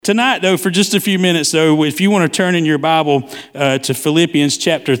Tonight, though, for just a few minutes, though, if you want to turn in your Bible to Philippians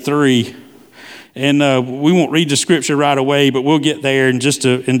chapter 3, and we won't read the scripture right away, but we'll get there in just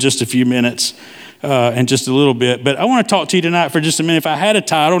a few minutes, and just a little bit. But I want to talk to you tonight for just a minute. If I had a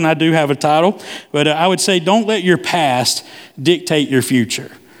title, and I do have a title, but I would say don't let your past dictate your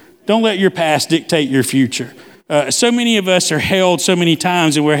future. Don't let your past dictate your future. So many of us are held so many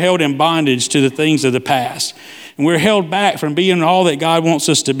times, and we're held in bondage to the things of the past. And we're held back from being all that God wants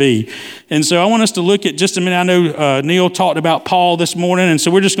us to be. And so I want us to look at just a minute. I know Neil talked about Paul this morning, and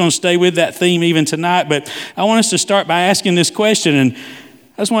so we're just going to stay with that theme even tonight. But I want us to start by asking this question. And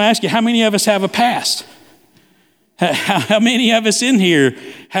I just want to ask you, how many of us have a past? How many of us in here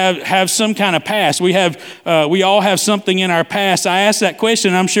have some kind of past? We all have something in our past. I asked that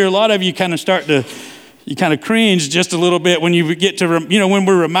question, and I'm sure a lot of you kind of cringe just a little bit when you get to, when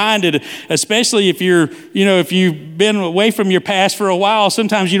we're reminded, especially if you've been away from your past for a while,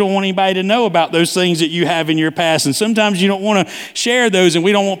 sometimes you don't want anybody to know about those things that you have in your past. And sometimes you don't want to share those, and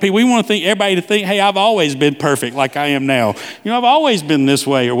we want to everybody to think, hey, I've always been perfect like I am now. I've always been this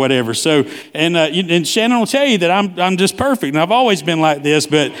way or whatever. So, and Shannon will tell you that I'm just perfect, and I've always been like this,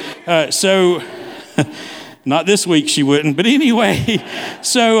 but not this week, she wouldn't. But anyway,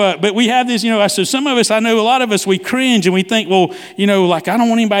 but we have this, so some of us, I know a lot of us, we cringe and we think, well, I don't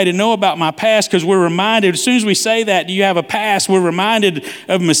want anybody to know about my past, because we're reminded, as soon as we say that, do you have a past? We're reminded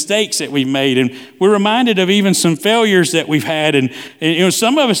of mistakes that we've made. And we're reminded of even some failures that we've had. And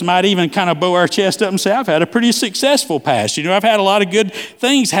some of us might even kind of bow our chest up and say, I've had a pretty successful past. I've had a lot of good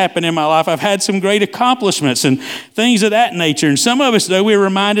things happen in my life. I've had some great accomplishments and things of that nature. And some of us, though, we're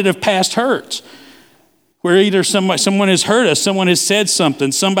reminded of past hurts, where either someone has hurt us, someone has said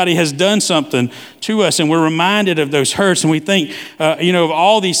something, somebody has done something to us, and we're reminded of those hurts, and we think, of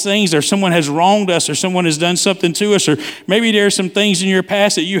all these things, or someone has wronged us, or someone has done something to us, or maybe there's some things in your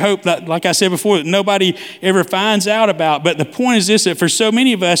past that you hope that, like I said before, that nobody ever finds out about. But the point is this, that for so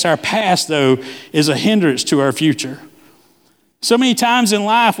many of us, our past, though, is a hindrance to our future. So many times in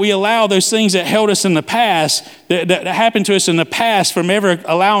life, we allow those things that held us in the past, that happened to us in the past, from ever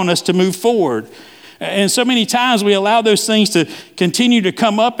allowing us to move forward. And so many times we allow those things to continue to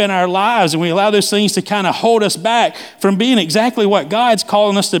come up in our lives, and we allow those things to kind of hold us back from being exactly what God's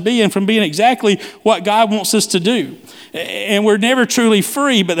calling us to be, and from being exactly what God wants us to do. And we're never truly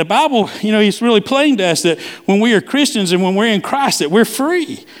free, but the Bible, it's really plain to us that when we are Christians and when we're in Christ, that we're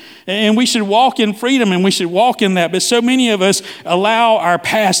free. And we should walk in freedom, and we should walk in that. But so many of us allow our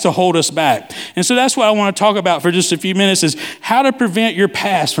past to hold us back. And so that's what I want to talk about for just a few minutes, is how to prevent your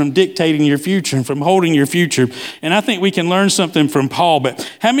past from dictating your future and from holding your future. And I think we can learn something from Paul.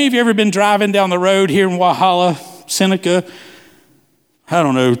 But how many of you ever been driving down the road here in Walhalla, Seneca, I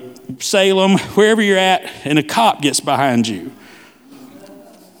don't know, Salem, wherever you're at, and a cop gets behind you?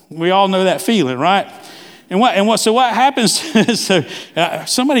 We all know that feeling, right? So what happens?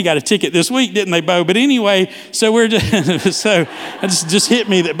 Somebody got a ticket this week, didn't they, Bo? But anyway, so it just hit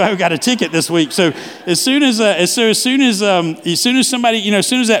me that Bo got a ticket this week. So as soon as somebody, as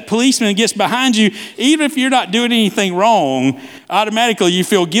soon as that policeman gets behind you, even if you're not doing anything wrong, automatically you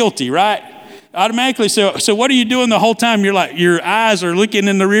feel guilty, right? Automatically. So what are you doing the whole time? You're like, your eyes are looking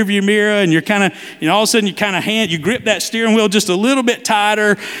in the rearview mirror, and you're kind of, all of a sudden you grip that steering wheel just a little bit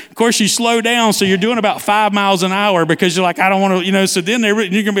tighter. Of course, you slow down, so you're doing about 5 miles an hour, because you're like, I don't want to, so then you're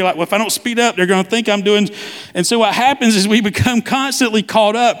going to be like, well, if I don't speed up, they're going to think I'm doing. And so what happens is we become constantly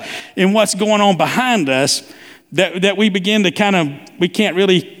caught up in what's going on behind us, that we begin to we can't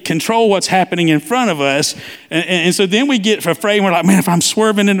really control what's happening in front of us. And so then we get afraid, and we're like, man, if I'm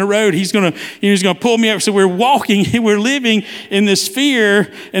swerving in the road, he's going to pull me up. So we're living in this fear,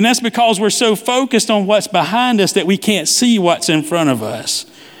 and that's because we're so focused on what's behind us that we can't see what's in front of us.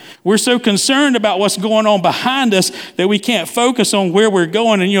 We're so concerned about what's going on behind us that we can't focus on where we're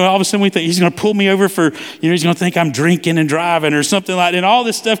going. And, all of a sudden we think he's going to pull me over for, he's going to think I'm drinking and driving or something like that. And all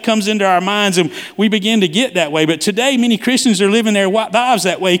this stuff comes into our minds, and we begin to get that way. But today, many Christians are living their lives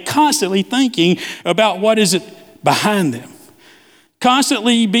that way, constantly thinking about what is it behind them.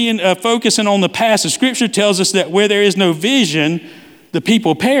 Constantly being focusing on the past. The scripture tells us that where there is no vision, the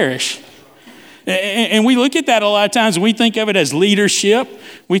people perish. And we look at that a lot of times, and we think of it as leadership.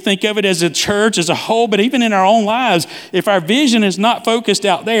 We think of it as a church as a whole, but even in our own lives, if our vision is not focused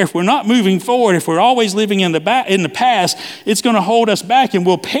out there, if we're not moving forward, if we're always living in the past, it's going to hold us back, and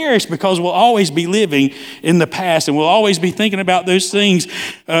we'll perish because we'll always be living in the past, and we'll always be thinking about those things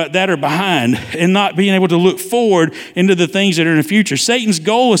that are behind, and not being able to look forward into the things that are in the future. Satan's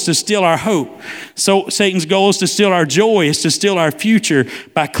goal is to steal our hope. So Satan's goal is to steal our joy, is to steal our future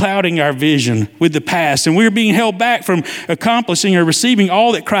by clouding our vision with the past. And we're being held back from accomplishing or receiving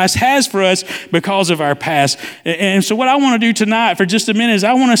all that Christ has for us because of our past. And so what I want to do tonight for just a minute is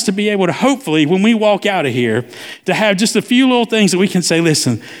I want us to be able to, hopefully, when we walk out of here, to have just a few little things that we can say,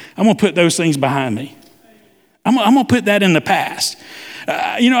 listen, I'm going to put those things behind me. I'm going to put that in the past.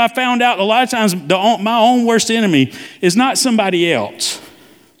 I found out a lot of times my own worst enemy is not somebody else.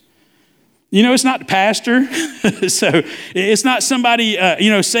 It's not the pastor. So it's not somebody,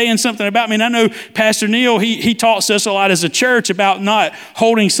 saying something about me. And I know Pastor Neil, he talks to us a lot as a church about not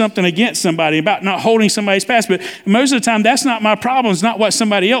holding something against somebody, about not holding somebody's past. But most of the time, that's not my problem. It's not what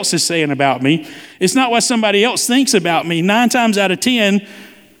somebody else is saying about me. It's not what somebody else thinks about me. 9 times out of 10,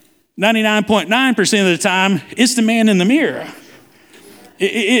 99.9% of the time, it's the man in the mirror.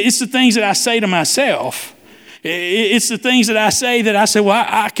 It's the things that I say to myself. It's the things that I say well,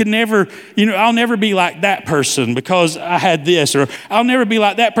 I could never, I'll never be like that person because I had this, or I'll never be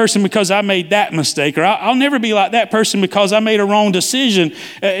like that person because I made that mistake, or I'll never be like that person because I made a wrong decision.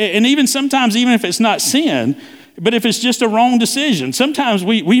 And even sometimes, even if it's not sin, but if it's just a wrong decision, sometimes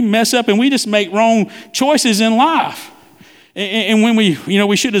we mess up and we just make wrong choices in life. And when we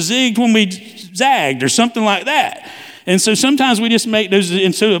should have zigged when we zagged or something like that. And so sometimes we just make those,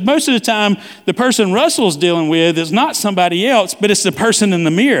 and so most of the time, the person Russell's dealing with is not somebody else, but it's the person in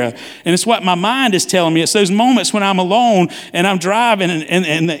the mirror. And it's what my mind is telling me. It's those moments when I'm alone and I'm driving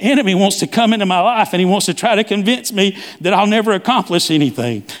and the enemy wants to come into my life and he wants to try to convince me that I'll never accomplish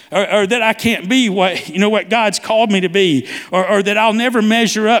anything, or that I can't be what God's called me to be, or that I'll never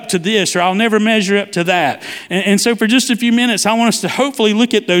measure up to this, or I'll never measure up to that. And so for just a few minutes, I want us to hopefully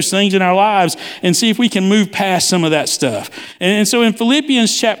look at those things in our lives and see if we can move past some of that stuff. And so in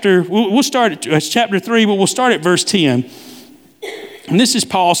Philippians we'll start at chapter 3, but we'll start at verse 10. And this is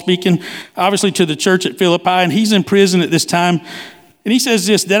Paul speaking, obviously, to the church at Philippi, and he's in prison at this time. And he says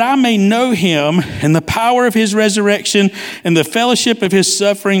this, that I may know him and the power of his resurrection and the fellowship of his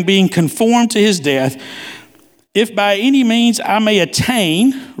suffering, being conformed to his death, if by any means I may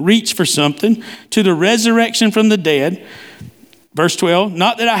reach for something, to the resurrection from the dead. Verse 12,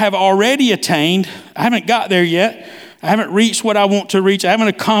 not that I have already attained, I haven't got there yet, I haven't reached what I want to reach, I haven't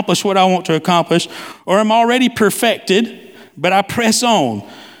accomplished what I want to accomplish, or I'm already perfected, but I press on,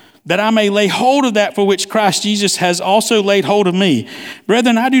 that I may lay hold of that for which Christ Jesus has also laid hold of me.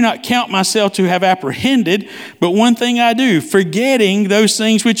 Brethren, I do not count myself to have apprehended, but one thing I do, forgetting those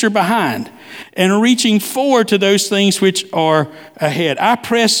things which are behind, and reaching forward to those things which are ahead. I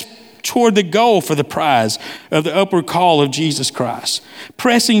press toward the goal for the prize of the upward call of Jesus Christ.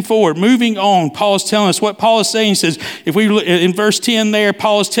 Pressing forward, moving on. Paul is telling us what Paul is saying. He says, if we look in verse 10 there,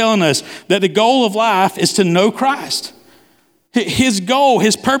 Paul is telling us that the goal of life is to know Christ. His goal,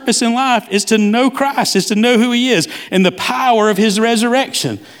 his purpose in life is to know Christ, is to know who he is and the power of his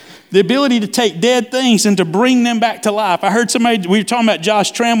resurrection. The ability to take dead things and to bring them back to life. I heard we were talking about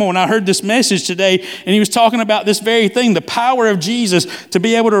Josh Trammell when I heard this message today, and he was talking about this very thing, the power of Jesus to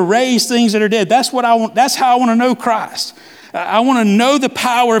be able to raise things that are dead. That's what I want. That's how I want to know Christ. I want to know the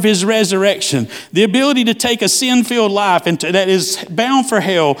power of his resurrection, the ability to take a sin-filled life that is bound for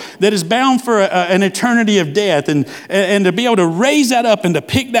hell, that is bound for an eternity of death, and to be able to raise that up and to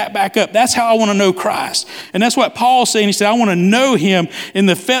pick that back up. That's how I want to know Christ. And that's what Paul's saying. He said, I want to know him and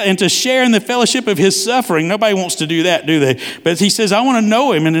to share in the fellowship of his suffering. Nobody wants to do that, do they? But he says, I want to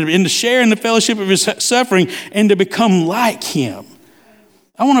know him and to share in the fellowship of his suffering and to become like him.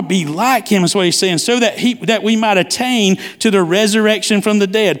 I want to be like him, is what he's saying, so that we might attain to the resurrection from the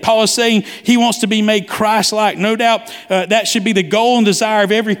dead. Paul is saying he wants to be made Christ-like. No doubt that should be the goal and desire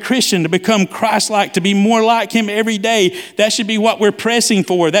of every Christian, to become Christ-like, to be more like him every day. That should be what we're pressing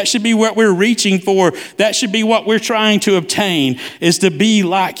for. That should be what we're reaching for. That should be what we're trying to obtain, is to be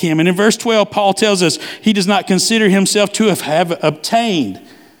like him. And in verse 12, Paul tells us he does not consider himself to have obtained.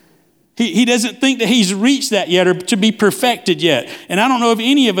 He doesn't think that he's reached that yet or to be perfected yet. And I don't know of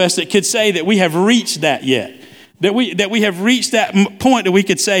any of us that could say that we have reached that yet. That we have reached that point that we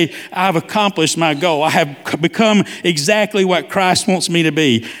could say, I've accomplished my goal. I have become exactly what Christ wants me to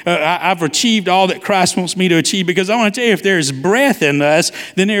be. I've achieved all that Christ wants me to achieve. Because I want to tell you, if there is breath in us,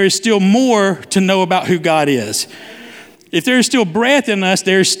 then there is still more to know about who God is. If there is still breath in us,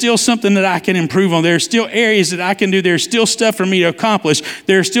 there is still something that I can improve on. There are still areas that I can do. There's still stuff for me to accomplish.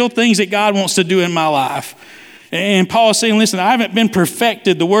 There are still things that God wants to do in my life. And Paul is saying, listen, I haven't been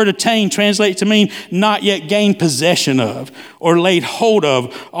perfected. The word attain translates to mean not yet gained possession of or laid hold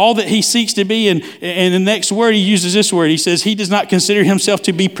of. All that he seeks to be. And the next word, he uses this word. He says he does not consider himself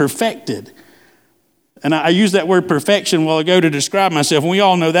to be perfected. And I used that word perfection a while ago to describe myself, and we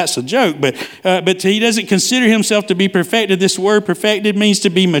all know that's a joke, but he doesn't consider himself to be perfected. This word perfected means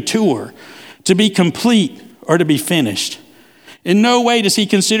to be mature, to be complete, or to be finished. In no way does he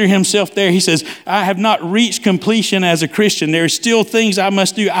consider himself there. He says, I have not reached completion as a Christian. There are still things I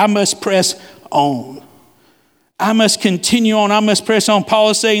must do. I must press on. I must continue on. I must press on. Paul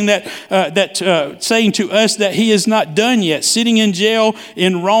is saying saying to us that he is not done yet. Sitting in jail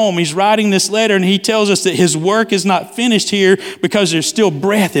in Rome, he's writing this letter, and he tells us that his work is not finished here because there's still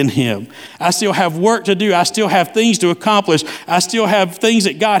breath in him. I still have work to do. I still have things to accomplish. I still have things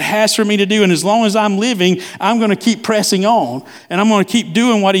that God has for me to do. And as long as I'm living, I'm going to keep pressing on, and I'm going to keep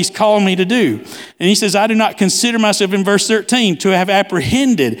doing what he's calling me to do. And he says, I do not consider myself, in verse 13, to have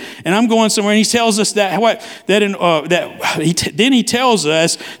apprehended. And I'm going somewhere, and he tells us then he tells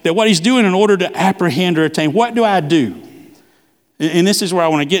us that what he's doing in order to apprehend or attain. What do I do? And this is where I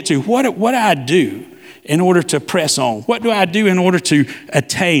want to get to. What do I do in order to press on? What do I do in order to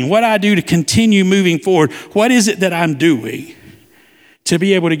attain? What do I do to continue moving forward? What is it that I'm doing to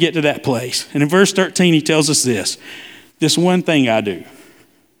be able to get to that place? And in verse 13, he tells us this one thing I do.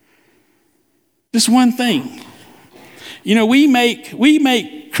 This one thing. You know, we make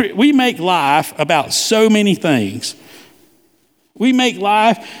life about so many things. We make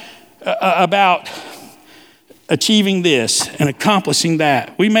life about achieving this and accomplishing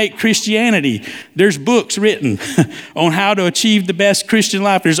that. We make Christianity. There's books written on how to achieve the best Christian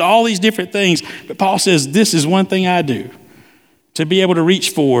life. There's all these different things. But Paul says, this is one thing I do to be able to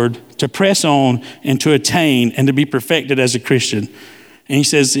reach forward, to press on, and to attain, and to be perfected as a Christian. And he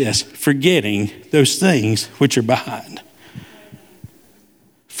says this, forgetting those things which are behind.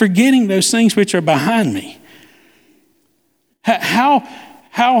 Forgetting those things which are behind me. How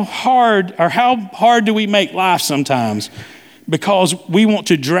hard do we make life sometimes? Because we want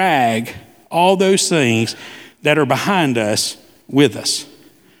to drag all those things that are behind us with us.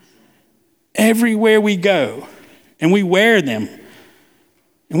 Everywhere we go, and we wear them.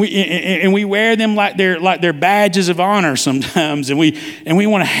 And we wear them like they're badges of honor sometimes, and we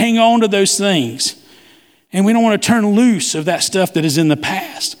want to hang on to those things. And we don't want to turn loose of that stuff that is in the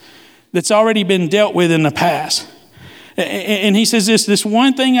past, that's already been dealt with in the past. And he says this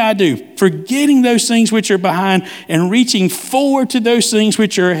one thing I do, forgetting those things which are behind and reaching forward to those things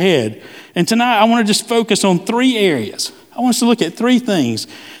which are ahead. And tonight I want to just focus on 3 areas. I want us to look at 3 things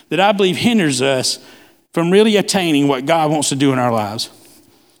that I believe hinders us from really attaining what God wants to do in our lives.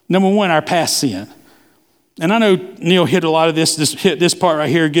 Number 1, our past sin. And I know Neil hit a lot of hit this part right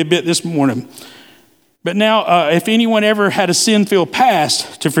here a good bit this morning. But now, if anyone ever had a sin-filled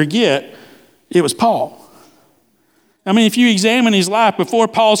past to forget, it was Paul. I mean, if you examine his life before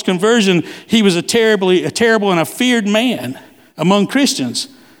Paul's conversion, he was a terrible and a feared man among Christians.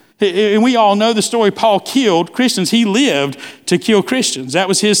 And we all know the story. Paul killed Christians. He lived to kill Christians. That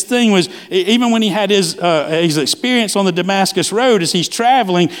was his thing. Was even when he had his experience on the Damascus Road, as he's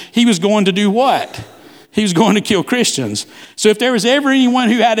traveling, he was going to do what? He was going to kill Christians. So if there was ever anyone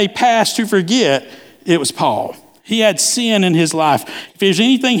who had a past to forget, it was Paul. He had sin in his life. If there's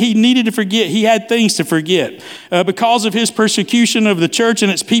anything he needed to forget, he had things to forget. Because of his persecution of the church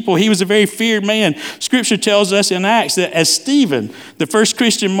and its people, he was a very feared man. Scripture tells us in Acts that as Stephen, the first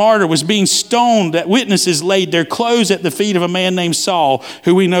Christian martyr, was being stoned, that witnesses laid their clothes at the feet of a man named Saul,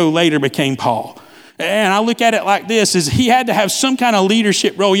 who we know later became Paul. And I look at it like this, is he had to have some kind of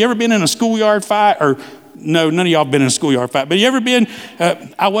leadership role. You ever been in a schoolyard fight? Or no, none of y'all been in a schoolyard fight. But you ever been,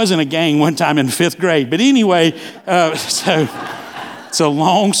 I was in a gang one time in 5th grade. But anyway, so it's a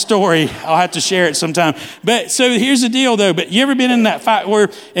long story. I'll have to share it sometime. But so here's the deal though. But you ever been in that fight where,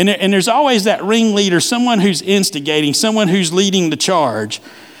 and there's always that ringleader, someone who's instigating, someone who's leading the charge.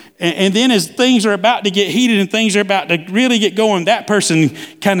 And then as things are about to get heated and things are about to really get going, that person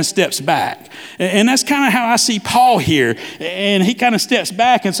kind of steps back. And that's kind of how I see Paul here. And he kind of steps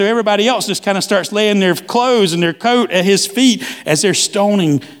back, and so everybody else just kind of starts laying their clothes and their coat at his feet as they're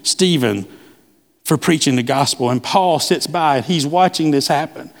stoning Stephen for preaching the gospel. And Paul sits by and he's watching this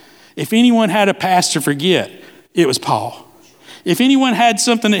happen. If anyone had a past to forget, it was Paul. If anyone had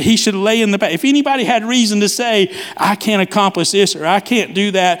something that he should lay in the back, if anybody had reason to say, I can't accomplish this or I can't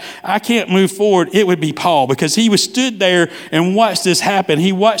do that, I can't move forward, it would be Paul, because he was stood there and watched this happen.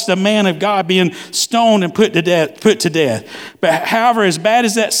 He watched a man of God being stoned and put to death. But however, as bad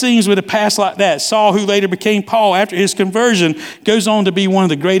as that seems with a past like that, Saul, who later became Paul after his conversion, goes on to be one of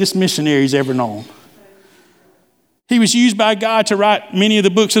the greatest missionaries ever known. He was used by God to write many of the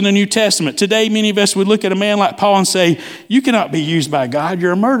books in the New Testament. Today, many of us would look at a man like Paul and say, you cannot be used by God.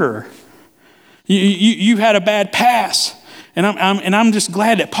 You're a murderer. You had a bad past. And I'm just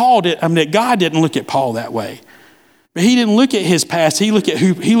glad that that God didn't look at Paul that way. But he didn't look at his past. He looked at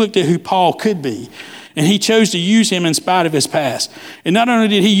who Paul could be. And he chose to use him in spite of his past. And not only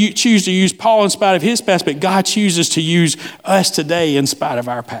did he choose to use Paul in spite of his past, but God chooses to use us today in spite of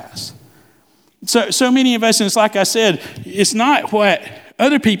our past. So many of us, and it's like I said, it's not what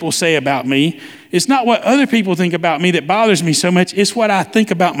other people say about me. It's not what other people think about me that bothers me so much. It's what I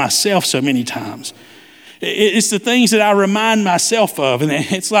think about myself so many times. It's the things that I remind myself of. And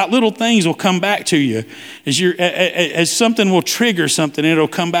it's like little things will come back to you as something will trigger something, and it'll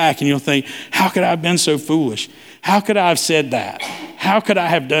come back and you'll think, how could I have been so foolish? How could I have said that? How could I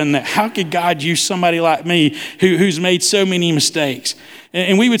have done that? How could God use somebody like me who's made so many mistakes?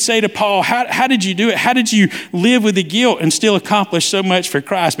 And we would say to Paul, how did you do it? How did you live with the guilt and still accomplish so much for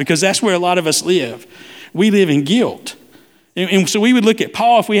Christ? Because that's where a lot of us live. We live in guilt. And so we would look at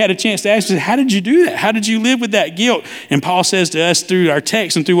Paul if we had a chance to ask him, how did you do that? How did you live with that guilt? And Paul says to us through our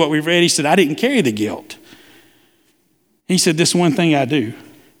text and through what we've read, he said, I didn't carry the guilt. He said, this one thing I do,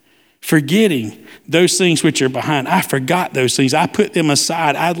 forgetting those things which are behind. I forgot those things. I put them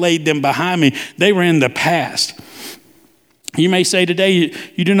aside. I laid them behind me. They were in the past. You may say today,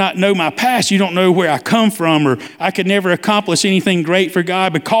 you do not know my past. You don't know where I come from, or I could never accomplish anything great for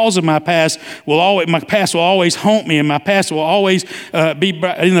God because of my past. My past will always haunt me, and my past will always be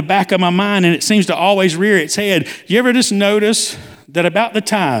in the back of my mind, and it seems to always rear its head. You ever just notice that about the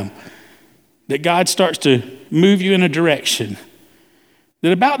time that God starts to move you in a direction,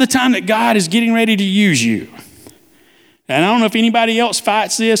 that about the time that God is getting ready to use you, and I don't know if anybody else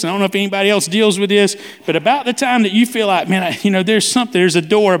fights this, and I don't know if anybody else deals with this, but about the time that you feel like, man, there's a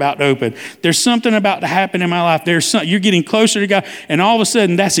door about to open. There's something about to happen in my life. You're getting closer to God, and all of a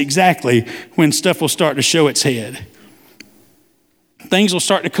sudden, that's exactly when stuff will start to show its head. Things will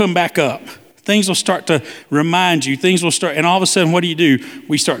start to come back up. Things will start to remind you. And all of a sudden, what do?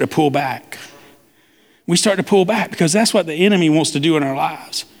 We start to pull back. We start to pull back because that's what the enemy wants to do in our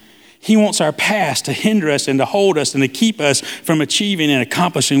lives. He wants our past to hinder us and to hold us and to keep us from achieving and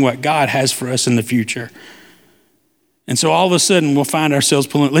accomplishing what God has for us in the future. And so all of a sudden we'll find ourselves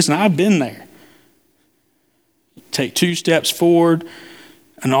pulling. Listen, I've been there. Take 2 steps forward,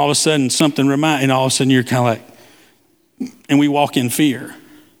 and all of a sudden and all of a sudden you're kind of like, and we walk in fear.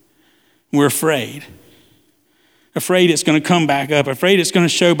 We're afraid. Afraid it's going to come back up. Afraid it's going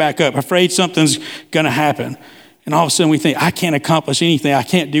to show back up. Afraid something's going to happen. And all of a sudden we think, I can't accomplish anything. I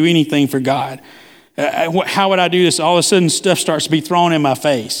can't do anything for God. How would I do this? All of a sudden stuff starts to be thrown in my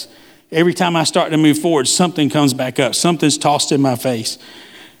face. Every time I start to move forward, something comes back up. Something's tossed in my face.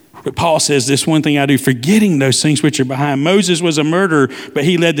 But Paul says, this one thing I do, forgetting those things which are behind. Moses was a murderer, but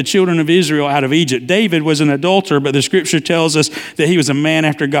he led the children of Israel out of Egypt. David was an adulterer, but the scripture tells us that he was a man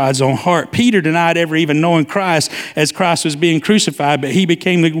after God's own heart. Peter denied ever even knowing Christ as Christ was being crucified, but he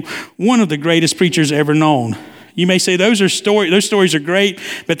became one of the greatest preachers ever known. You may say those stories are great,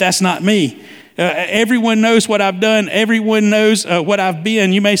 but that's not me. Everyone knows what I've done. Everyone knows what I've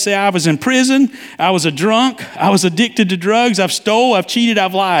been. You may say I was in prison. I was a drunk. I was addicted to drugs. I've stole. I've cheated.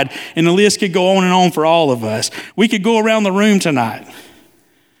 I've lied. And the list could go on and on for all of us. We could go around the room tonight.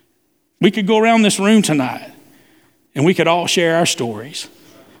 We could go around this room tonight, and we could all share our stories.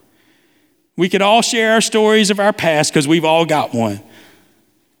 We could all share our stories of our past because we've all got one.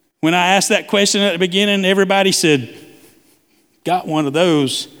 When I asked that question at the beginning, everybody said, got one of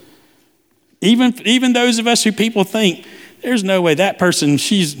those. Even those of us who people think, there's no way that person,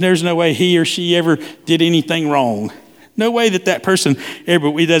 there's no way he or she ever did anything wrong. No way that person ever,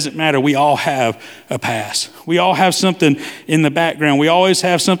 it doesn't matter. We all have a past. We all have something in the background. We always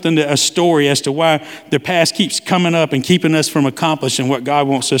have a story as to why the past keeps coming up and keeping us from accomplishing what God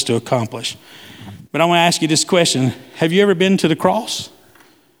wants us to accomplish. But I want to ask you this question. Have you ever been to the cross?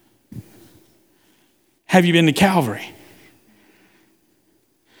 Have you been to Calvary?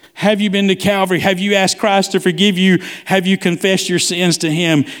 Have you been to Calvary? Have you asked Christ to forgive you? Have you confessed your sins to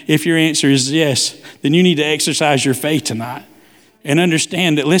him? If your answer is yes, then you need to exercise your faith tonight and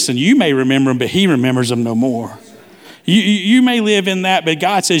understand that, listen, you may remember them, but he remembers them no more. You may live in that, but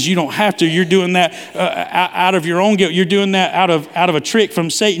God says you don't have to. You're doing that out of your own guilt. You're doing that out of a trick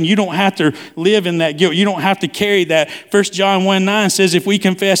from Satan. You don't have to live in that guilt. You don't have to carry that. 1 John 1:9 says if we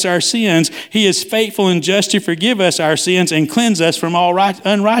confess our sins, he is faithful and just to forgive us our sins and cleanse us from all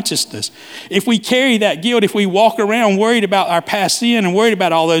unrighteousness. If we carry that guilt, if we walk around worried about our past sin and worried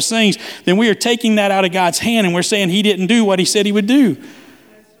about all those things, then we are taking that out of God's hand and we're saying he didn't do what he said he would do.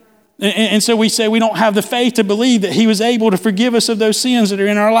 And so we say we don't have the faith to believe that he was able to forgive us of those sins that are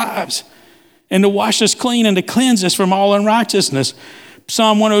in our lives and to wash us clean and to cleanse us from all unrighteousness.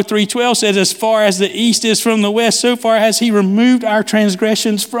 Psalm 103:12 says, as far as the east is from the west, so far has he removed our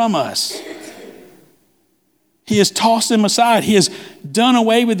transgressions from us. He has tossed them aside. He has done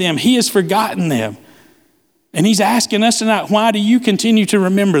away with them. He has forgotten them. And he's asking us tonight, why do you continue to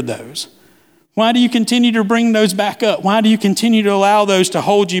remember those? Why do you continue to bring those back up? Why do you continue to allow those to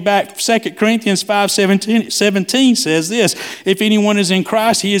hold you back? 2 Corinthians 5:17 says this, if anyone is in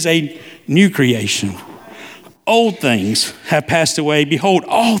Christ, he is a new creation. Old things have passed away. Behold,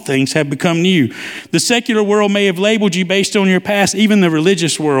 all things have become new. The secular world may have labeled you based on your past. Even the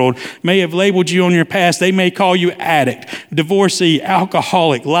religious world may have labeled you on your past. They may call you addict, divorcee,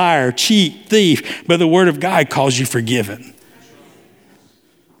 alcoholic, liar, cheat, thief. But the Word of God calls you forgiven.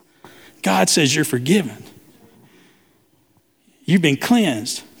 God says you're forgiven. You've been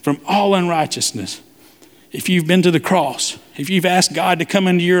cleansed from all unrighteousness. If you've been to the cross, if you've asked God to come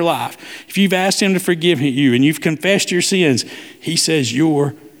into your life, if you've asked him to forgive you and you've confessed your sins, he says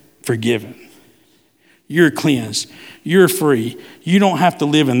you're forgiven. You're cleansed. You're free. You don't have to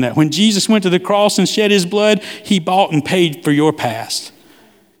live in that. When Jesus went to the cross and shed his blood, he bought and paid for your past.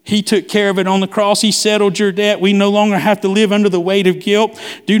 He took care of it on the cross. He settled your debt. We no longer have to live under the weight of guilt.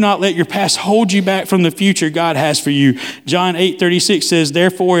 Do not let your past hold you back from the future God has for you. John 8:36 says,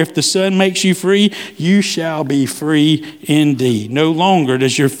 therefore, if the Son makes you free, you shall be free indeed. No longer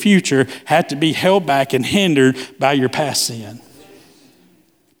does your future have to be held back and hindered by your past sin.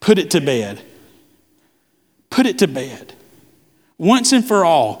 Put it to bed. Put it to bed. Once and for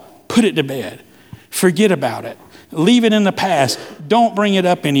all, put it to bed. Forget about it. Leave it in the past. Don't bring it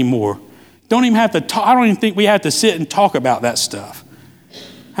up anymore. Don't even have to talk. I don't even think we have to sit and talk about that stuff.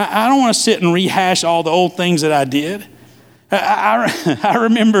 I don't want to sit and rehash all the old things that I did. I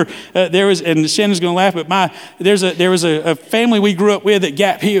remember there was, and Shannon's going to laugh, but there was a family we grew up with at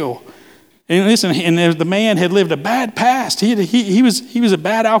Gap Hill. And listen, and the man had lived a bad past. He was a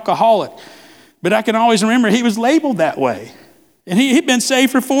bad alcoholic. But I can always remember he was labeled that way. And he'd been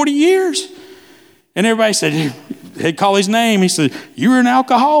saved for 40 years. And everybody said, they'd call his name. He said, you were an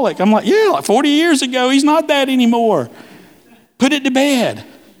alcoholic. I'm like, yeah, like 40 years ago, he's not that anymore. Put it to bed.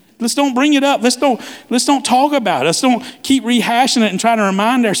 Let's don't bring it up. Let's don't talk about it. Let's don't keep rehashing it and trying to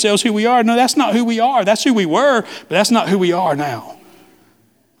remind ourselves who we are. No, that's not who we are. That's who we were, but that's not who we are now.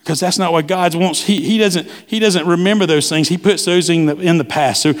 Because that's not what God wants. He doesn't remember those things. He puts those in the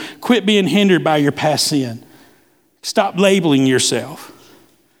past. So quit being hindered by your past sin. Stop labeling yourself.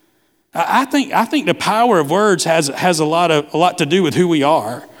 I think the power of words has a lot to do with who we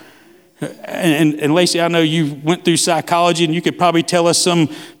are. And Lacey, I know you went through psychology and you could probably tell us some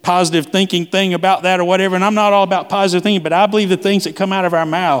positive thinking thing about that or whatever. And I'm not all about positive thinking, but I believe the things that come out of our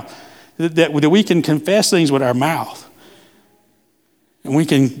mouth, that we can confess things with our mouth. And we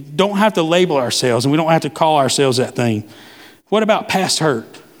don't have to label ourselves and we don't have to call ourselves that thing. What about past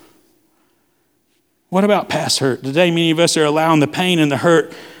hurt? What about past hurt? Today, many of us are allowing the pain and the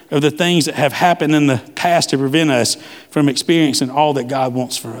hurt of the things that have happened in the past to prevent us from experiencing all that God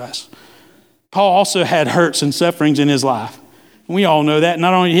wants for us. Paul also had hurts and sufferings in his life. We all know that.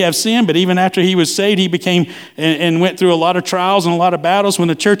 Not only did he have sin, but even after he was saved, he became and went through a lot of trials and a lot of battles. When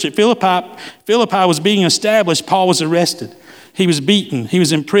the church at Philippi was being established, Paul was arrested. He was beaten. He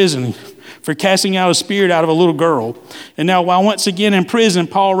was in prison for casting out a spirit out of a little girl. And now, while once again in prison,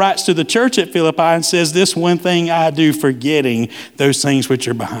 Paul writes to the church at Philippi and says, this one thing I do, forgetting those things which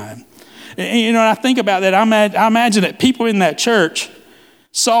are behind. And, you know, when I think about that, I imagine that people in that church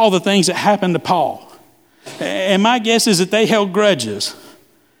saw the things that happened to Paul. And my guess is that they held grudges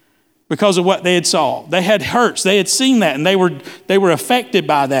because of what they had saw. They had hurts. They had seen that, and they were affected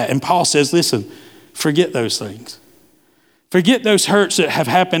by that. And Paul says, listen, forget those things. Forget those hurts that have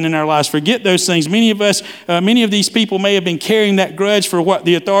happened in our lives. Forget those things. Many of these people may have been carrying that grudge for what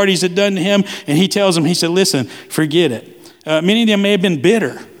the authorities had done to him. And he tells them, he said, listen, forget it. Many of them may have been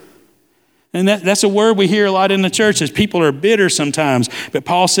bitter. And that's a word we hear a lot in the church, is people are bitter sometimes. But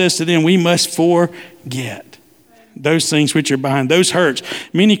Paul says to them, we must forget those things which are behind, those hurts.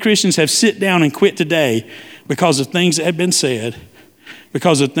 Many Christians have sit down and quit today because of things that have been said,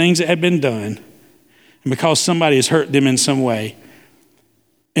 because of things that have been done, and because somebody has hurt them in some way.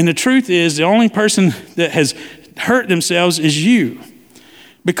 And the truth is, the only person that has hurt themselves is you.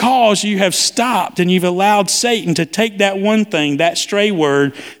 Because you have stopped and you've allowed Satan to take that one thing, that stray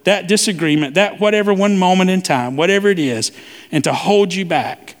word, that disagreement, that whatever one moment in time, whatever it is, and to hold you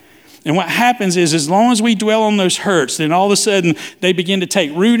back. And what happens is, as long as we dwell on those hurts, then all of a sudden they begin to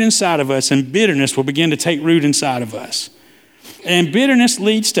take root inside of us, and bitterness will begin to take root inside of us. And bitterness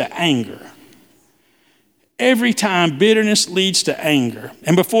leads to anger. Every time, bitterness leads to anger.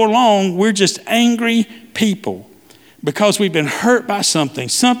 And before long, we're just angry people because we've been hurt by something.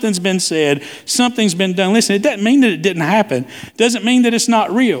 Something's been said. Something's been done. Listen, it doesn't mean that it didn't happen. It doesn't mean that it's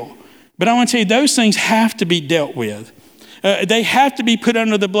not real. But I want to tell you, those things have to be dealt with. They have to be put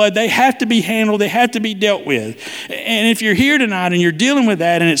under the blood. They have to be handled. They have to be dealt with. And if you're here tonight and you're dealing with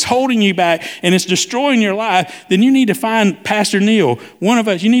that and it's holding you back and it's destroying your life, then you need to find Pastor Neil, one of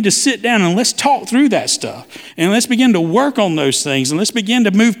us. You need to sit down and let's talk through that stuff. And let's begin to work on those things. And let's begin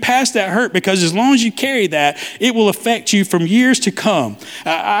to move past that hurt, because as long as you carry that, it will affect you from years to come.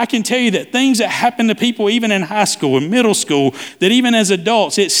 I can tell you that things that happen to people even in high school and middle school, that even as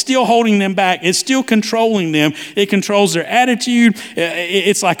adults, it's still holding them back. It's still controlling them. It controls their attitude.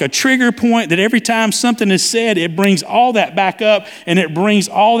 It's like a trigger point that every time something is said, it brings all that back up and it brings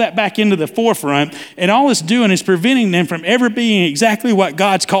all that back into the forefront. And all it's doing is preventing them from ever being exactly what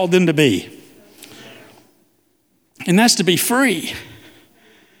God's called them to be. And that's to be free.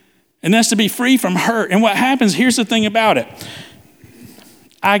 And that's to be free from hurt. And what happens, here's the thing about it.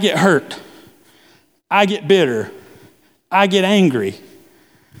 I get hurt. I get bitter. I get angry.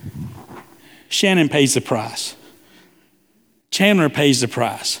 Shannon pays the price. Chandler pays the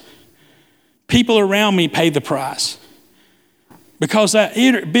price. People around me pay the price. Because that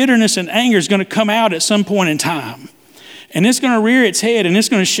bitterness and anger is going to come out at some point in time. And it's going to rear its head and it's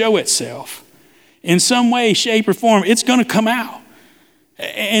going to show itself. In some way, shape, or form, it's going to come out.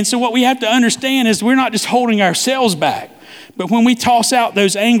 And so what we have to understand is we're not just holding ourselves back. But when we toss out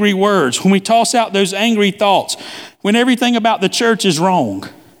those angry words, when we toss out those angry thoughts, when everything about the church is wrong,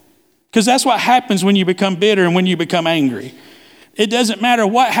 because that's what happens when you become bitter and when you become angry. It doesn't matter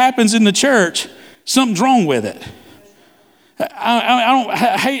what happens in the church, something's wrong with it.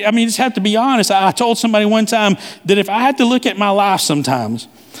 I just have to be honest. I told somebody one time that if I had to look at my life sometimes,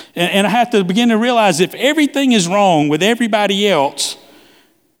 and I have to begin to realize if everything is wrong with everybody else,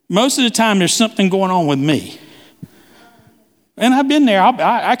 most of the time there's something going on with me. And I've been there.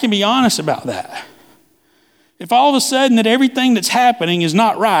 I can be honest about that. If all of a sudden that everything that's happening is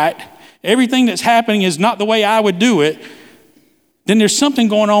not right, everything that's happening is not the way I would do it, then there's something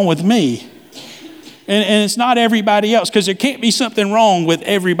going on with me. And it's not everybody else, because there can't be something wrong with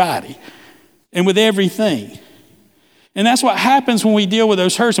everybody and with everything. And that's what happens when we deal with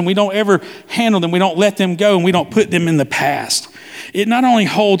those hurts and we don't ever handle them. We don't let them go and we don't put them in the past. It not only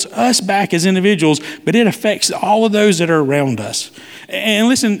holds us back as individuals, but it affects all of those that are around us. And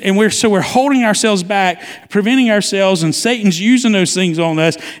listen, and we're holding ourselves back, preventing ourselves, and Satan's using those things on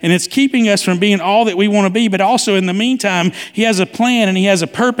us, and it's keeping us from being all that we want to be. But also in the meantime, he has a plan and he has a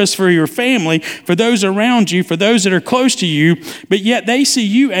purpose for your family, for those around you, for those that are close to you. But yet they see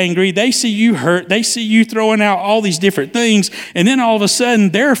you angry, they see you hurt, they see you throwing out all these different things, and then all of a sudden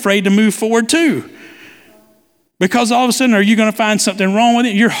they're afraid to move forward too. Because all of a sudden, are you going to find something wrong with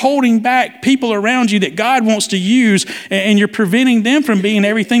it? You're holding back people around you that God wants to use, and you're preventing them from being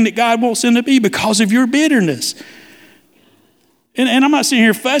everything that God wants them to be because of your bitterness. And I'm not sitting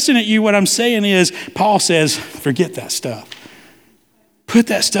here fussing at you. What I'm saying is, Paul says, forget that stuff. Put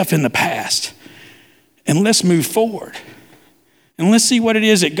that stuff in the past, and let's move forward. And let's see what it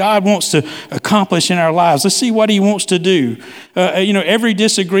is that God wants to accomplish in our lives. Let's see what he wants to do. Every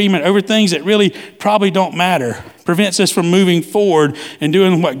disagreement over things that really probably don't matter prevents us from moving forward and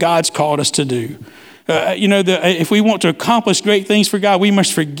doing what God's called us to do. If we want to accomplish great things for God, we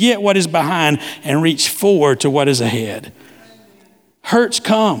must forget what is behind and reach forward to what is ahead. Hurts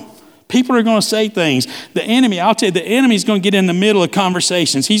come. People are going to say things. The enemy, I'll tell you, the enemy's going to get in the middle of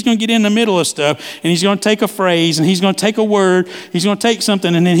conversations. He's going to get in the middle of stuff, and he's going to take a phrase, and he's going to take a word, he's going to take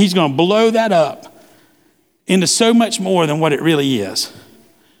something, and then he's going to blow that up into so much more than what it really is.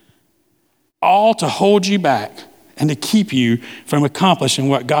 All to hold you back and to keep you from accomplishing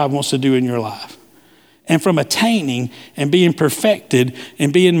what God wants to do in your life, and from attaining and being perfected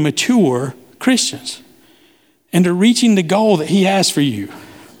and being mature Christians, and to reaching the goal that he has for you.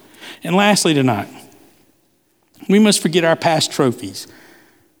 And lastly tonight, we must forget our past trophies.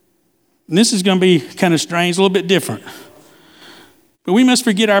 And this is going to be kind of strange, a little bit different. But we must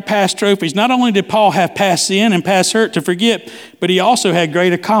forget our past trophies. Not only did Paul have past sin and past hurt to forget, but he also had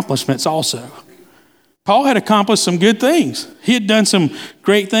great accomplishments also. Paul had accomplished some good things. He had done some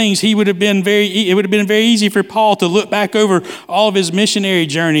great things. It would have been very easy for Paul to look back over all of his missionary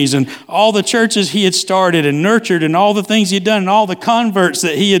journeys and all the churches he had started and nurtured and all the things he had done and all the converts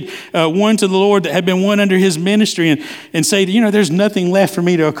that he had won to the Lord that had been won under his ministry and say, there's nothing left for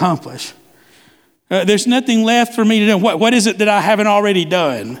me to accomplish. There's nothing left for me to do. What is it that I haven't already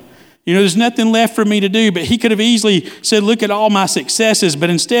done? There's nothing left for me to do, but he could have easily said, look at all my successes.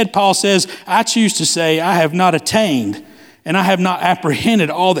 But instead, Paul says, I choose to say, I have not attained and I have not apprehended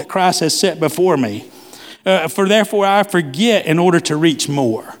all that Christ has set before me. For therefore, I forget in order to reach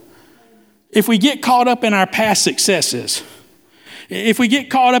more. If we get caught up in our past successes, if we get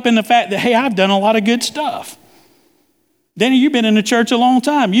caught up in the fact that, hey, I've done a lot of good stuff, Danny, you've been in the church a long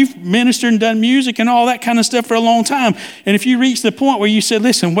time. You've ministered and done music and all that kind of stuff for a long time. And if you reach the point where you said,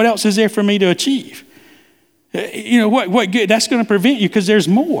 listen, what else is there for me to achieve? What good? That's going to prevent you because there's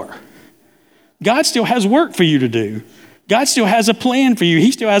more. God still has work for you to do. God still has a plan for you.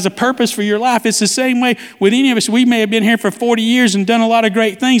 He still has a purpose for your life. It's the same way with any of us. We may have been here for 40 years and done a lot of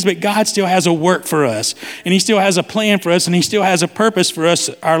great things, but God still has a work for us. And He still has a plan for us, and He still has a purpose for us,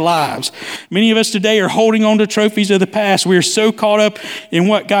 our lives. Many of us today are holding on to trophies of the past. We are so caught up in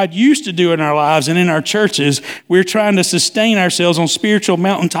what God used to do in our lives and in our churches, we're trying to sustain ourselves on spiritual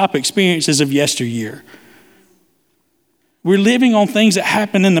mountaintop experiences of yesteryear. We're living on things that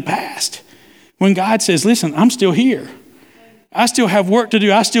happened in the past. When God says, listen, I'm still here. I still have work to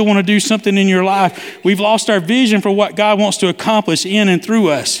do. I still want to do something in your life. We've lost our vision for what God wants to accomplish in and through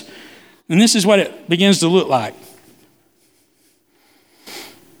us. And this is what it begins to look like.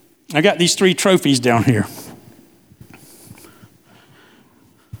 I got these 3 trophies down here.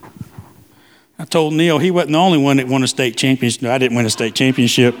 I told Neil he wasn't the only one that won a state championship. No, I didn't win a state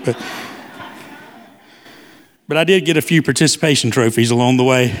championship, but I did get a few participation trophies along the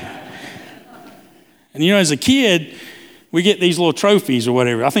way. And as a kid, we get these little trophies or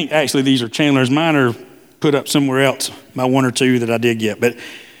whatever. I think actually these are Chandler's. Mine are put up somewhere else, my 1 or 2 that I did get.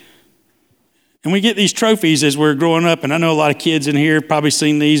 And we get these trophies as we're growing up, and I know a lot of kids in here have probably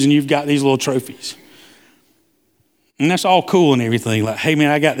seen these, and you've got these little trophies. And that's all cool and everything. Like, hey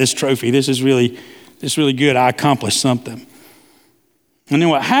man, I got this trophy. This is really good. I accomplished something. And then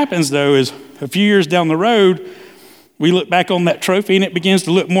what happens though is a few years down the road, we look back on that trophy and it begins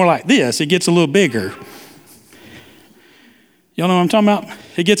to look more like this. It gets a little bigger. Y'all know what I'm talking about?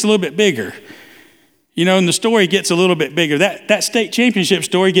 It gets a little bit bigger. And the story gets a little bit bigger. That state championship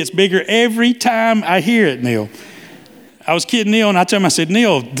story gets bigger every time I hear it, Neil. I was kidding Neil and I told him, I said,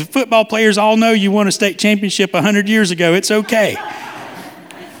 Neil, the football players all know you won a state championship 100 years ago. It's okay.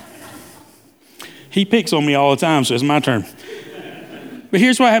 He picks on me all the time, so it's my turn. But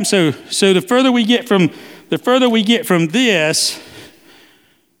here's what happens. So the further we get from this,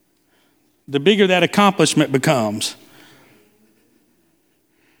 the bigger that accomplishment becomes.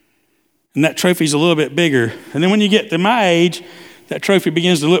 And that trophy's a little bit bigger. And then when you get to my age, that trophy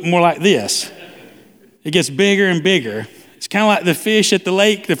begins to look more like this. It gets bigger and bigger. It's kind of like the fish at the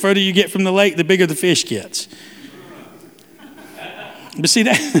lake. The further you get from the lake, the bigger the fish gets. But see,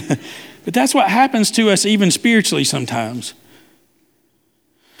 but that's what happens to us even spiritually sometimes.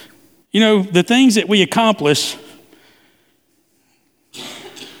 The things that we accomplish,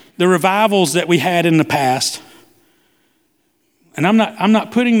 the revivals that we had in the past, and I'm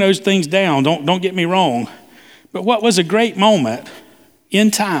not putting those things down, don't get me wrong, but what was a great moment in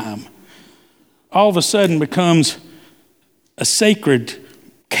time all of a sudden becomes a sacred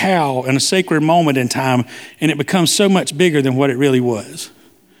cow and a sacred moment in time, and it becomes so much bigger than what it really was.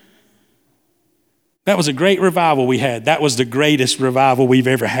 That was a great revival we had. That was the greatest revival we've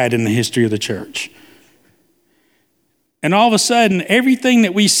ever had in the history of the church. And all of a sudden, everything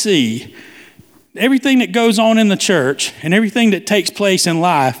that we see, everything that goes on in the church, and everything that takes place in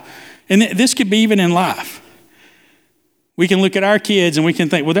life, and this could be even in life. We can look at our kids and we can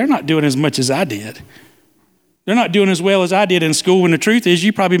think, well, they're not doing as much as I did. They're not doing as well as I did in school, when the truth is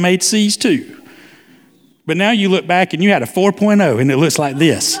you probably made C's too. But now you look back and you had a 4.0 and it looks like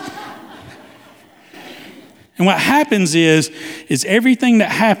this. And what happens is everything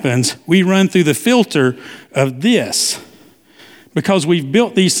that happens, we run through the filter of this, because we've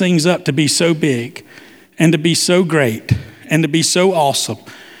built these things up to be so big and to be so great and to be so awesome.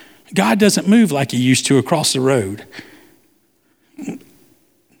 God doesn't move like He used to across the road.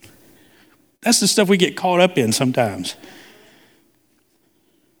 That's the stuff we get caught up in sometimes.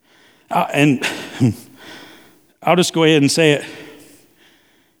 And I'll just go ahead and say it.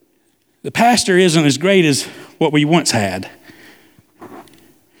 The pastor isn't as great as what we once had.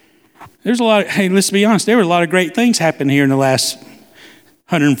 Hey, let's be honest, there were a lot of great things happening here in the last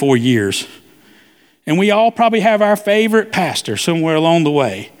 104 years. And we all probably have our favorite pastor somewhere along the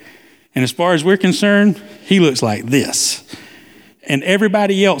way. And as far as we're concerned, he looks like this. And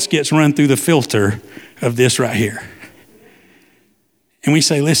everybody else gets run through the filter of this right here. And we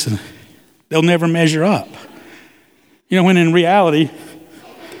say, listen, they'll never measure up. When in reality,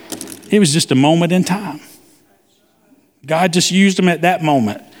 it was just a moment in time. God just used them at that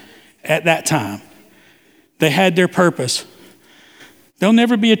moment, at that time. They had their purpose. There'll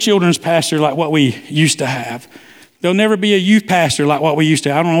never be a children's pastor like what we used to have. There'll never be a youth pastor like what we used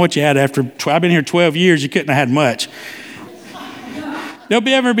to. I don't know what you had after. I've been here 12 years. You couldn't have had much. There'll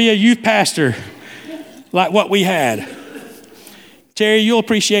ever be a youth pastor like what we had. Terry, you'll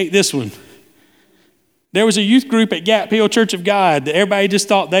appreciate this one. There was a youth group at Gap Hill Church of God that everybody just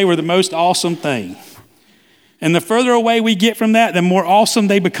thought they were the most awesome thing. And the further away we get from that, the more awesome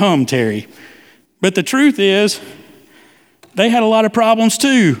they become, Terry. But the truth is, they had a lot of problems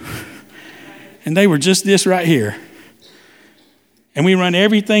too. And they were just this right here. And we run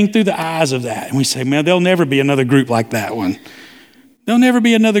everything through the eyes of that. And we say, man, there'll never be another group like that one. There'll never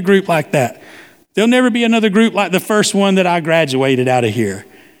be another group like that. There'll never be another group like the first one that I graduated out of here.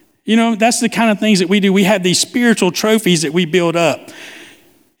 You know, that's the kind of things that we do. We have these spiritual trophies that we build up.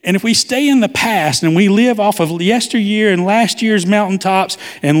 And if we stay in the past and we live off of yesteryear and last year's mountaintops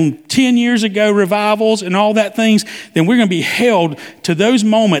and 10 years ago revivals and all that things, then we're going to be held to those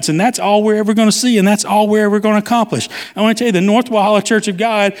moments, and that's all we're ever going to see, and that's all we're ever going to accomplish. I want to tell you, the North Walhalla Church of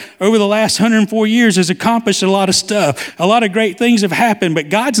God over the last 104 years has accomplished a lot of stuff. A lot of great things have happened, but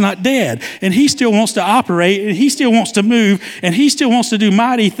God's not dead, and he still wants to operate, and he still wants to move, and he still wants to do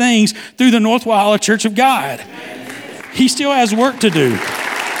mighty things through the North Walhalla Church of God. He still has work to do.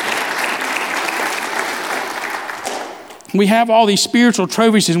 We have all these spiritual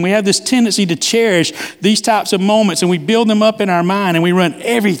trophies, and we have this tendency to cherish these types of moments, and we build them up in our mind, and we run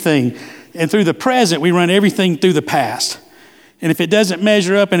everything. And through the present, we run everything through the past. And if it doesn't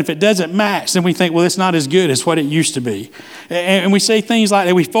measure up and if it doesn't match, then we think, well, it's not as good as what it used to be. And we say things like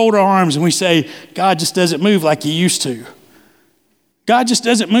that. We fold our arms and we say, God just doesn't move like he used to. God just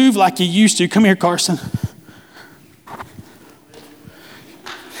doesn't move like he used to. Come here, Carson.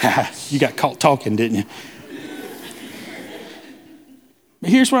 You got caught talking, didn't you? But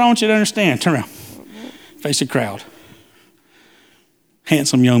here's what I want you to understand. Turn around. Face the crowd.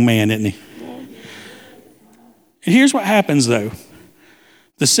 Handsome young man, isn't he? And here's what happens, though.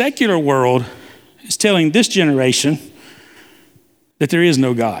 The secular world is telling this generation that there is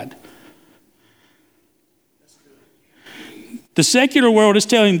no God. The secular world is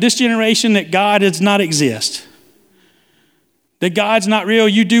telling this generation that God does not exist. That God's not real.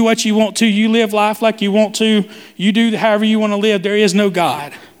 You do what you want to. You live life like you want to. You do however you want to live. There is no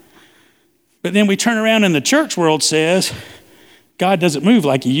God. But then we turn around and the church world says, God doesn't move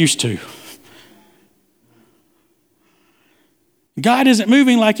like he used to. God isn't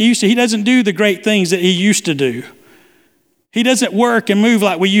moving like he used to. He doesn't do the great things that he used to do. He doesn't work and move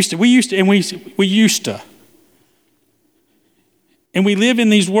like we used to. We used to. And we live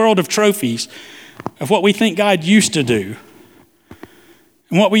in these world of trophies of what we think God used to do.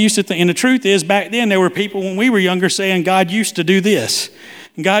 And what we used to think, and the truth is, back then there were people when we were younger saying, God used to do this.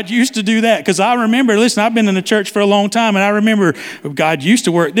 And God used to do that. Because I remember, listen, I've been in the church for a long time, and I remember God used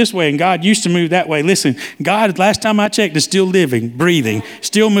to work this way, and God used to move that way. Listen, God, last time I checked, is still living, breathing,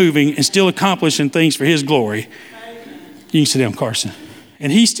 still moving, and still accomplishing things for his glory. You can sit down, Carson.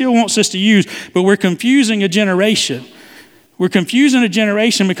 And he still wants us to use, but we're confusing a generation. We're confusing a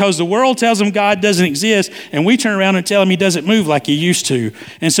generation because the world tells them God doesn't exist, and we turn around and tell them he doesn't move like he used to.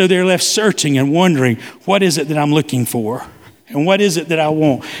 And so they're left searching and wondering, what is it that I'm looking for? And what is it that I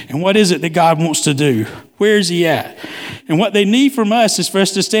want? And what is it that God wants to do? Where is he at? And what they need from us is for us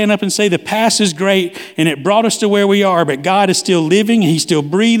to stand up and say the past is great and it brought us to where we are, but God is still living, he's still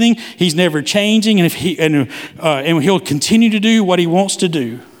breathing, he's never changing, and he'll continue to do what he wants to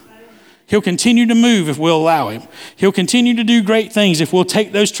do. He'll continue to move if we'll allow him. He'll continue to do great things if we'll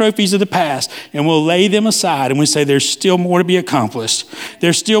take those trophies of the past and we'll lay them aside and we say there's still more to be accomplished.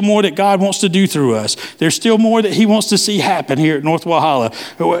 There's still more that God wants to do through us. There's still more that he wants to see happen here at North Walhalla.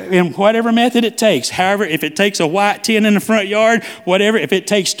 In whatever method it takes, however, if it takes a white tin in the front yard, whatever, if it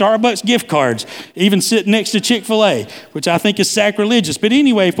takes Starbucks gift cards, even sitting next to Chick-fil-A, which I think is sacrilegious. But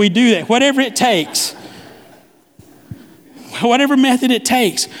anyway, if we do that, whatever it takes, whatever method it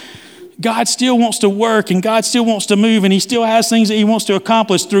takes, God still wants to work and God still wants to move and he still has things that he wants to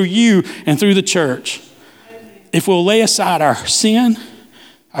accomplish through you and through the church. If we'll lay aside our sin,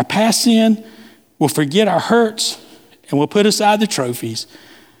 our past sin, we'll forget our hurts and we'll put aside the trophies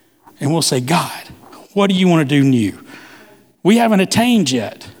and we'll say, God, what do you want to do new? We haven't attained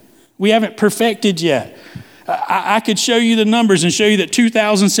yet. We haven't perfected yet. I could show you the numbers and show you that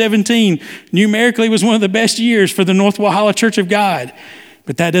 2017 numerically was one of the best years for the North Walhalla Church of God.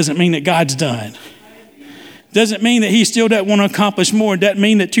 But that doesn't mean that God's done. Doesn't mean that he still doesn't want to accomplish more. It doesn't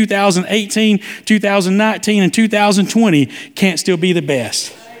mean that 2018, 2019, and 2020 can't still be the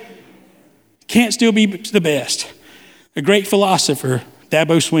best. Can't still be the best. A great philosopher,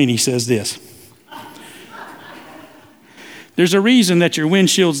 Dabo Sweeney, says this. There's a reason that your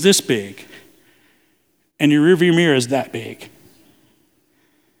windshield's this big and your rearview mirror is that big.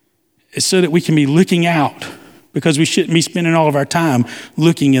 It's so that we can be looking out, because we shouldn't be spending all of our time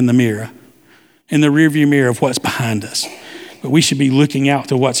looking in the mirror, in the rearview mirror of what's behind us. But we should be looking out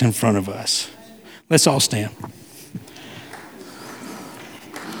to what's in front of us. Let's all stand.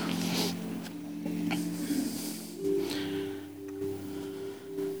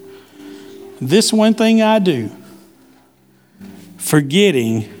 This one thing I do,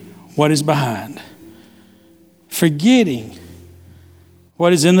 forgetting what is behind, forgetting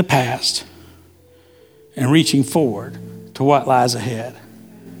what is in the past, and reaching forward to what lies ahead.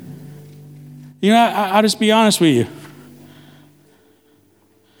 You know, I'll just be honest with you.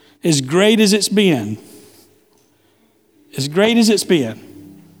 As great as it's been,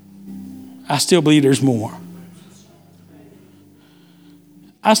 I still believe there's more.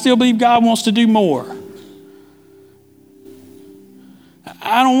 I still believe God wants to do more.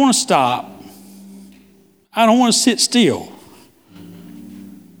 I don't want to stop. I don't want to sit still.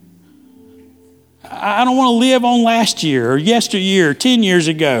 I don't want to live on last year or yesteryear, 10 years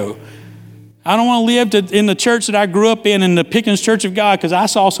ago. I don't want to live in the church that I grew up in the Pickens Church of God, because I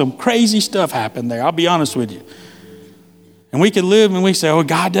saw some crazy stuff happen there. I'll be honest with you. And we could live and we say, oh,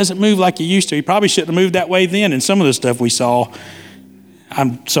 God doesn't move like he used to. He probably shouldn't have moved that way then. And some of the stuff we saw,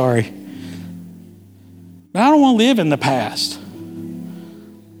 I'm sorry. But I don't want to live in the past.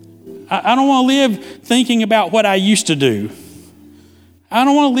 I don't want to live thinking about what I used to do. I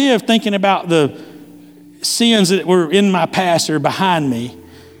don't want to live thinking about the sins that were in my past or behind me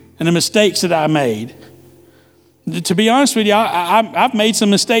and the mistakes that I made. To be honest with you, I've made some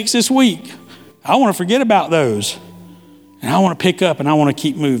mistakes this week. I want to forget about those. And I want to pick up and I want to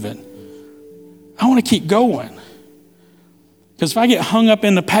keep moving. I want to keep going. Because if I get hung up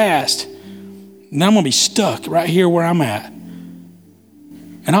in the past, then I'm going to be stuck right here where I'm at.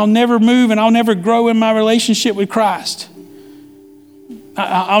 And I'll never move and I'll never grow in my relationship with Christ.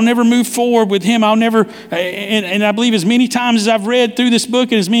 I'll never move forward with him. I'll never, and I believe as many times as I've read through this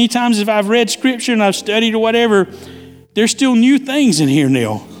book and as many times as I've read scripture and I've studied or whatever, there's still new things in here,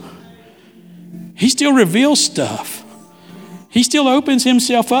 Neil. He still reveals stuff. He still opens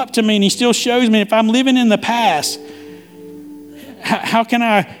himself up to me and he still shows me if I'm living in the past, how can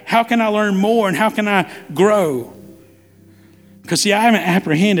I learn more and how can I grow? Because see, I haven't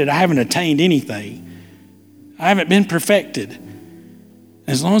apprehended, I haven't attained anything. I haven't been perfected.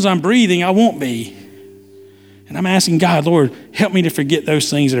 As long as I'm breathing, I won't be. And I'm asking God, Lord, help me to forget those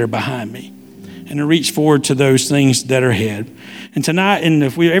things that are behind me and to reach forward to those things that are ahead. And tonight, and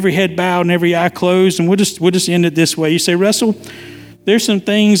if we every head bowed and every eye closed, and we'll just end it this way. You say, Russell, there's some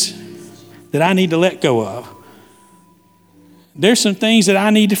things that I need to let go of. There's some things that I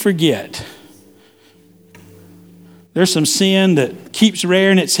need to forget. There's some sin that keeps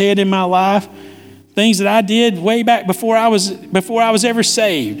rearing its head in my life. Things that I did way back before I was ever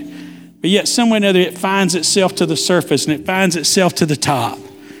saved. But yet somewhere or another it finds itself to the surface and it finds itself to the top.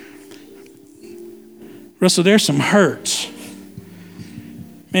 Russell, there's some hurts.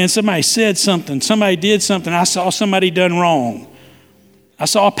 Man, somebody said something. Somebody did something. I saw somebody done wrong. I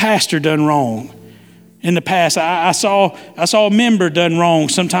saw a pastor done wrong in the past. I saw a member done wrong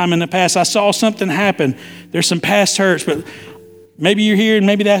sometime in the past. I saw something happen. There's some past hurts, but maybe you're here and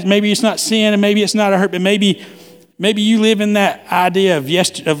maybe it's not sin and maybe it's not a hurt, but maybe you live in that idea of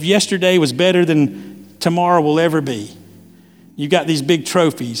yesterday was better than tomorrow will ever be. You've got these big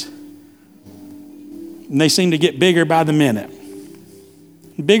trophies and they seem to get bigger by the minute,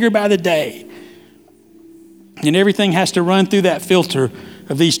 bigger by the day. And everything has to run through that filter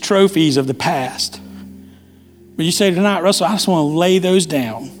of these trophies of the past. But you say tonight, Russell, I just want to lay those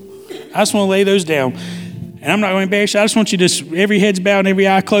down. And I'm not going to embarrass you. I just want you to, every head's bowed and every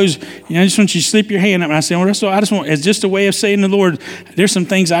eye closed. I just want you to slip your hand up. And I say, well, Russell, I just want, it's just a way of saying to the Lord, there's some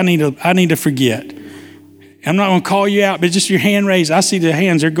things I need to forget. I'm not going to call you out, but just your hand raised. I see the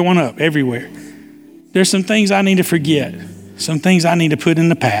hands are going up everywhere. There's some things I need to forget. Some things I need to put in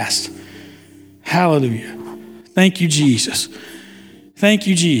the past. Hallelujah. Thank you, Jesus. Thank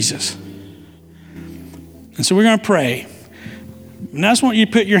you, Jesus. And so we're going to pray. And I just want you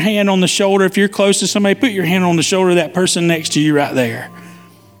to put your hand on the shoulder. If you're close to somebody, put your hand on the shoulder of that person next to you right there.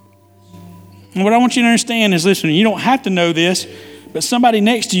 And what I want you to understand is, listen, you don't have to know this, but somebody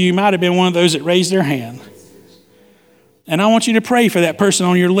next to you might have been one of those that raised their hand. And I want you to pray for that person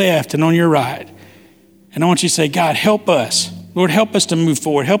on your left and on your right. And I want you to say, God, help us. Lord, help us to move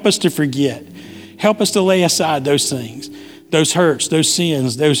forward. Help us to forget. Help us to lay aside those things, those hurts, those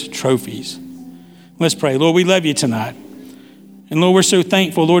sins, those trophies. Let's pray. Lord, we love you tonight. And Lord, we're so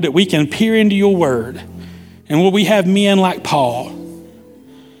thankful, Lord, that we can peer into your word. And Lord, we have men like Paul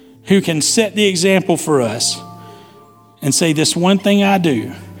who can set the example for us and say, this one thing I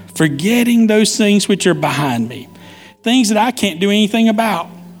do, forgetting those things which are behind me, things that I can't do anything about,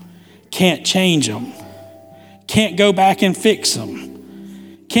 can't change them, can't go back and fix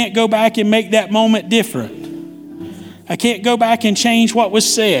them, can't go back and make that moment different. I can't go back and change what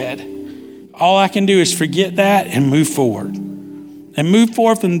was said. All I can do is forget that and move forward. And move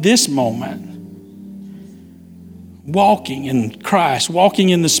forward from this moment, walking in Christ, walking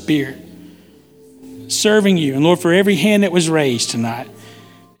in the Spirit, serving you. And Lord, for every hand that was raised tonight,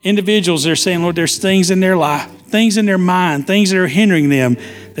 individuals that are saying, Lord, there's things in their life, things in their mind, things that are hindering them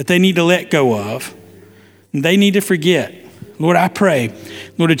that they need to let go of. And they need to forget. Lord, I pray,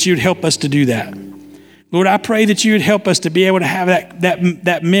 Lord, that you would help us to do that. Lord, I pray that you would help us to be able to have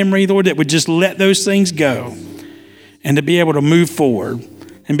that memory, Lord, that would just let those things go and to be able to move forward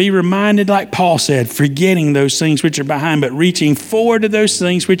and be reminded, like Paul said, forgetting those things which are behind, but reaching forward to those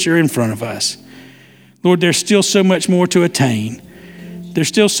things which are in front of us. Lord, there's still so much more to attain. There's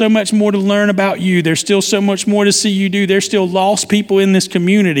still so much more to learn about you. There's still so much more to see you do. There's still lost people in this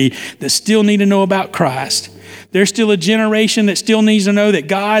community that still need to know about Christ. There's still a generation that still needs to know that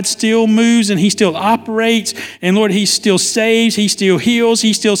God still moves and he still operates. And Lord, he still saves, he still heals,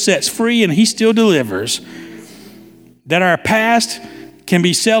 he still sets free, and he still delivers. That our past can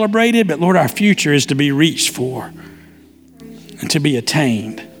be celebrated, but Lord, our future is to be reached for and to be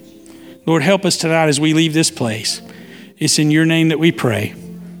attained. Lord, help us tonight as we leave this place. It's in your name that we pray.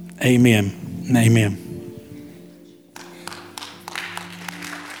 Amen and amen.